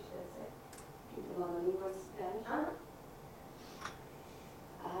Rivera speech, let's say? The monolingual Spanish?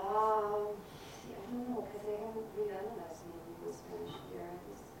 See, I don't know, because I haven't really analyzed monolingual Spanish here.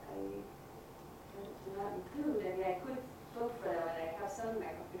 I did not include, I mean, I could look for them, and I have some on my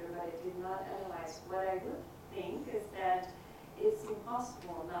computer, but I did not analyze. What I would think is that it's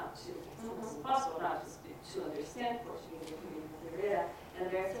impossible not to, to understand Portuguese if you use Rivera, and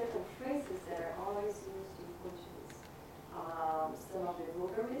there are certain phrases that are always used in Portuguese. Some of the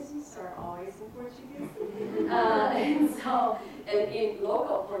vulgarisms are always in Portuguese, and in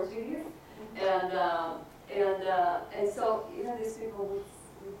local Portuguese, and so these people would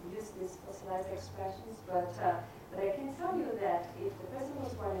use these fossilized expressions, but I can tell you that if the person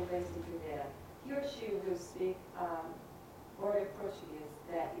was born and raised in Rivera, he or she will speak border Portuguese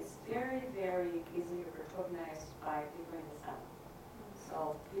that is very, very easily recognized by people in the South.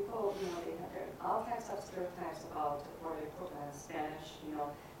 So people, they have all types of stereotypes about border Spanish,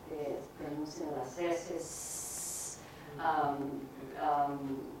 the pronunciation of las S's,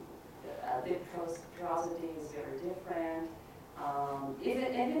 the prosody is very different.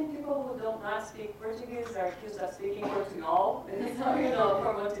 Even people who do not speak Portuguese are accused of speaking Portugal. So,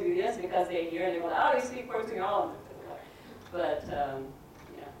 for Portuguese, because they hear and they go, oh, you speak Portugal. But,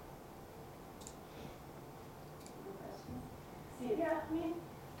 yeah. Yeah, I mean,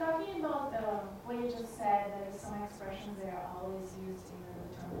 talking about what you just said, that some expressions that are always used in the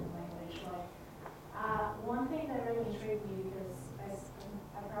determined language. Like, one thing that really intrigued me, because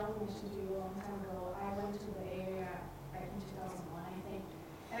I probably mentioned to you a long time ago, I went to the area back in 2001, I think,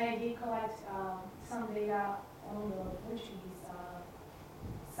 and I did collect some data on the Portuguese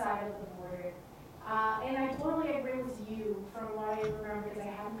side of the border. And I totally agree with you from what I remember, because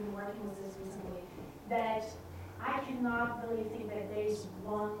I haven't been working with this recently, that I cannot really think that there is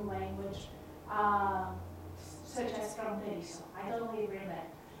one language such as fronteiriço. I totally agree with that.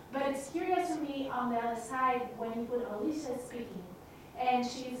 But it's curious to me on the other side when you put Alicia speaking, and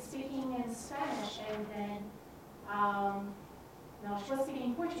she's speaking in Spanish, and then, no, she was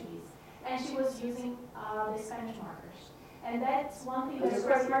speaking Portuguese, and she was using the Spanish markers. And that's one thing that's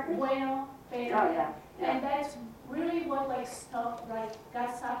bueno, pero, yeah. And that's really what got stuck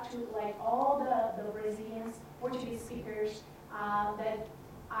to all the Brazilians, Portuguese speakers that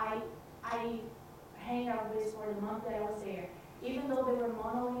I hang out with for the month that I was there. Even though they were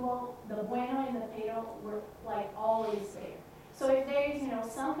monolingual, the bueno and the pero were always there. So if there is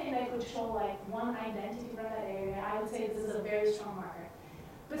something that could show one identity from that area, I would say this is a very strong marker.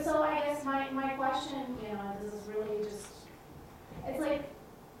 But so I guess my question, this is really just, it's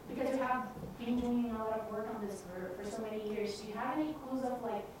because you have been doing a lot of work on this for so many years, do you have any clues of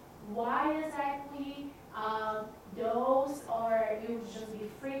why exactly those, or it would just be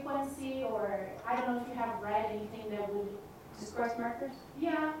frequency, or I don't know if you have read anything that would... Discourse markers?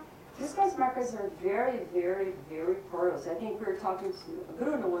 Yeah. Discourse markers are very, very, very porous. I think we were talking to,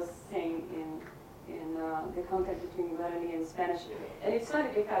 Bruno was saying in the contact between Guarani and Spanish, and it's funny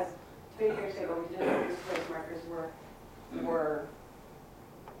because 3 years ago we didn't know discourse markers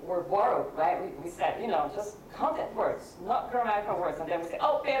were borrowed, right? We said, just content words, not grammatical words, and then we say,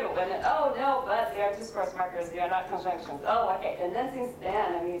 oh, pero, and then, oh, no, but they are discourse markers, they are not conjunctions. Oh, okay, and then since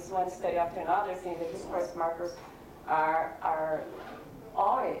then, it's one study after another saying that discourse markers are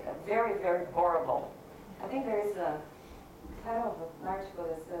always very, very borrowable. I think there is a title of an article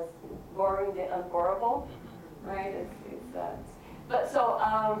that says borrowing the unborrowable, right? But so,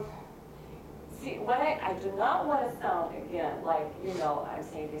 see, what I do not want to sound again I'm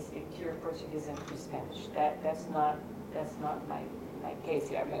saying they speak pure Portuguese and pure Spanish. That's not my case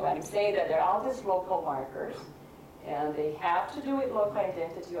here. I mean, I'm saying that there are all these local markers, and they have to do with local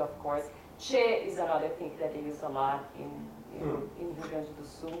identity, of course. Che is another thing that they use a lot in Rio Grande do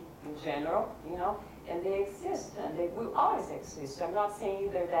Sul in general, and they exist, and they will always exist. I'm not saying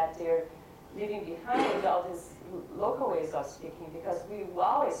either that they're leaving behind all these local ways of speaking, because we will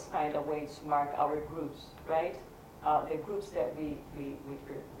always find a way to mark our groups, right? The groups that we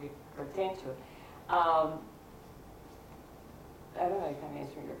pertain to. I don't know if I'm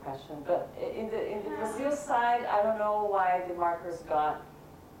answering your question, but in the Brazil side, I don't know why the markers got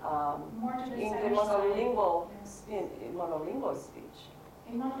in the monolingual speech. In monolingual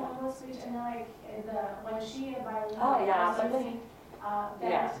speech, and when she bilingual, oh yeah, something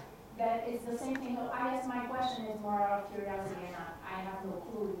that is the same thing. So I guess my question is more out of curiosity, and I have no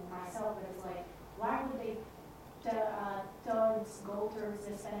clue myself, but it's like, why would they go towards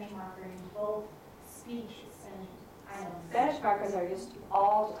the Spanish marker in both speeches? And I don't know. Spanish markers are used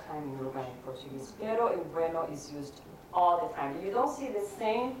all the time in Uruguayan-Portuguese. Pero and bueno is used all the time. You don't see the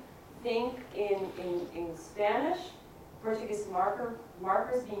same thing in Spanish, Portuguese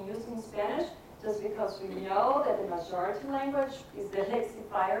markers being used in Spanish, just because we know that the majority language is the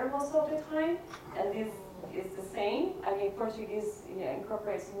lexifier most of the time, and this is the same. I mean, Portuguese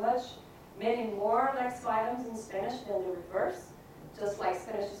incorporates many more lexical items in Spanish than the reverse. Just like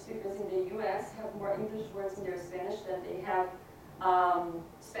Spanish speakers in the U.S. have more English words in their Spanish than they have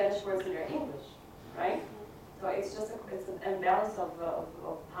Spanish words in their English, right? So it's just it's an imbalance of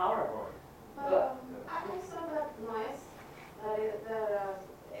power. I saw that noise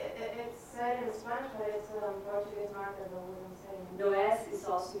it's said in Spanish, but it's Portuguese marker that wasn't saying. Noes is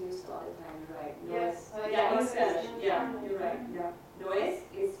also used all the time, right? Yes. So Yeah, in Spanish. Yeah, you're right. Yeah. Noes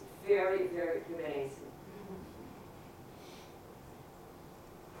is very, very pervasive.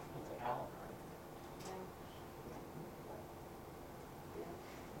 It's like Alan,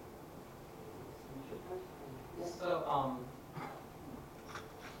 right? So,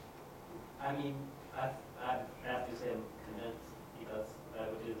 I mean, I have to say I'm convinced because I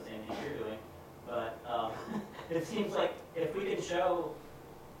would do the same thing you're doing, but it seems like if we could show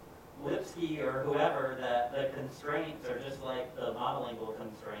Lipsky or whoever that the constraints are just like the monolingual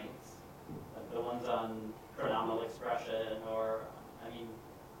constraints, like the ones on pronominal expression, or, I mean,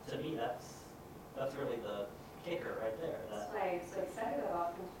 to me that's really the kicker right there. That's why I'm so excited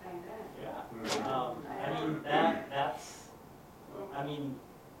about trying that. Yeah. I mean, I mean,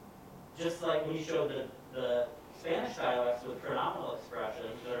 just like when you show the Spanish dialects with pronominal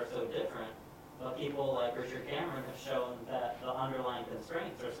expressions that are so different, but people like Richard Cameron have shown that the underlying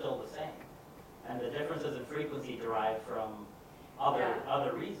constraints are still the same. And the differences in frequency derive from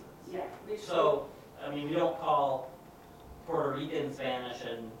other reasons. Yeah. So, I mean, we don't call Puerto Rican Spanish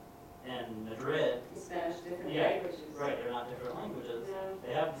and Madrid. Spanish different Yeah, languages. right, they're not different languages. Yeah.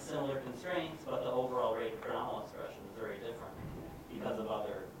 They have similar constraints, but the overall rate of pronominal expression is very different because of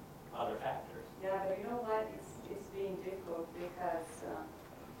other factors. Yeah, but you know what? It's being difficult because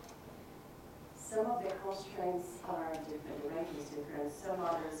some of the constraints are different, the range is different, some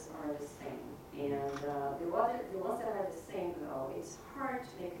others are the same. And the ones that are the same, though, it's hard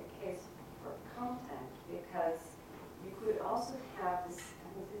to make a case for content because you could also have these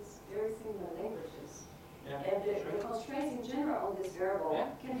very similar languages. Yeah, And the constraints in general on this variable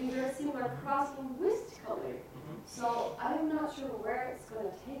can be very similar cross-linguistically. So I'm not sure where it's going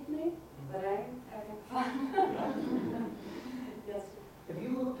to take me, but I'm having fun. Yes. Have you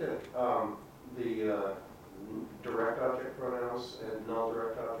looked at the direct object pronouns and null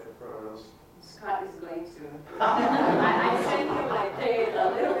direct object pronouns? Scott is going to. I sent him my data,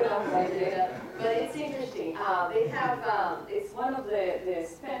 a little bit of my data, but it's interesting. They have, it's one of the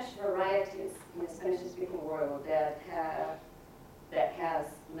Spanish varieties in the Spanish-speaking world that has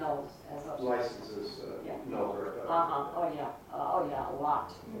nulls as options. Licenses, null direct object. Oh yeah, a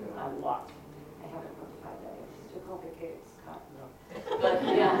lot. Yeah. A lot. I haven't quantified that. It's too complicated, Scott. No. But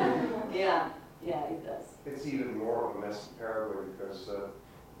yeah, it does. It's even more of a mess in Paraguay because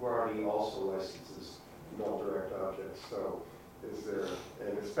Guarani also licenses null direct objects. So is there,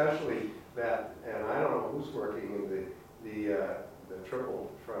 and especially that, and I don't know who's working in the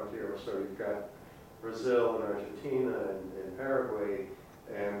triple frontier. So you've got Brazil and Argentina and Paraguay,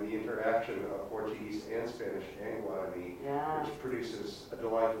 and the interaction of Portuguese and Spanish and Guarani, which produces a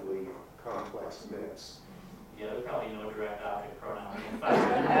delightfully complex mix. Yeah, there's probably no direct object pronoun.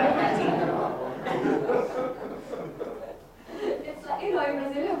 It's like, in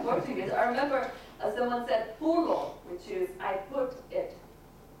Brazilian Portuguese, I remember someone said pulo, which is I put it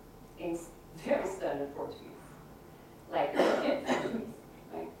in very standard Portuguese, like Portuguese,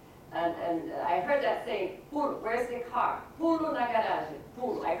 right? And I heard that saying, pulo, where's the car? Pulo na garagem,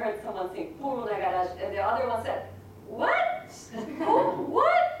 pulo. I heard someone saying pulo na garagem, and the other one said, what?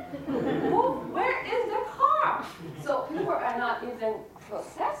 What? Where is the car? So people are not even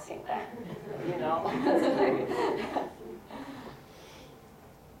processing that, you know.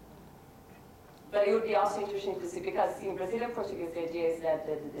 But it would be also interesting to see, because in Brazilian Portuguese, the idea is that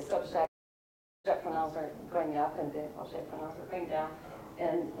the subject pronouns are going up and the object pronouns are going down.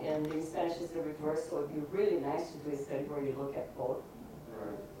 And in Spanish, it's the reverse, so it would be really nice to do a study where you look at both.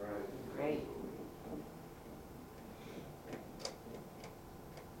 Right. Great.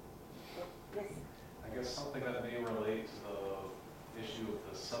 Yes. I guess something that may relate to the issue with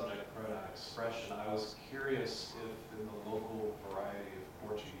the subject pronoun expression. I was curious if in the local variety of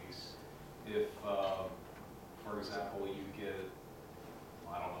Portuguese, if, for example, you get,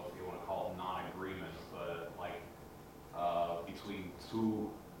 I don't know if you want to call it non-agreement, but like between tu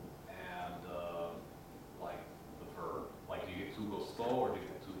and like the verb, like do you get tu gostou or do you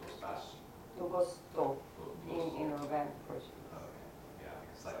get tu gostaste? Tu gostou in Uruguayan-Portuguese. Okay, yeah,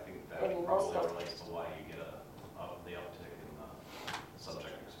 because I think that And probably also- relates to why you get the uptick in the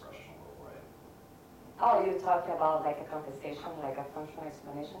subject expression a little, right? Oh, you talk about like a contestation, like a functional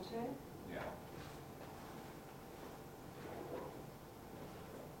explanation to it? Yeah.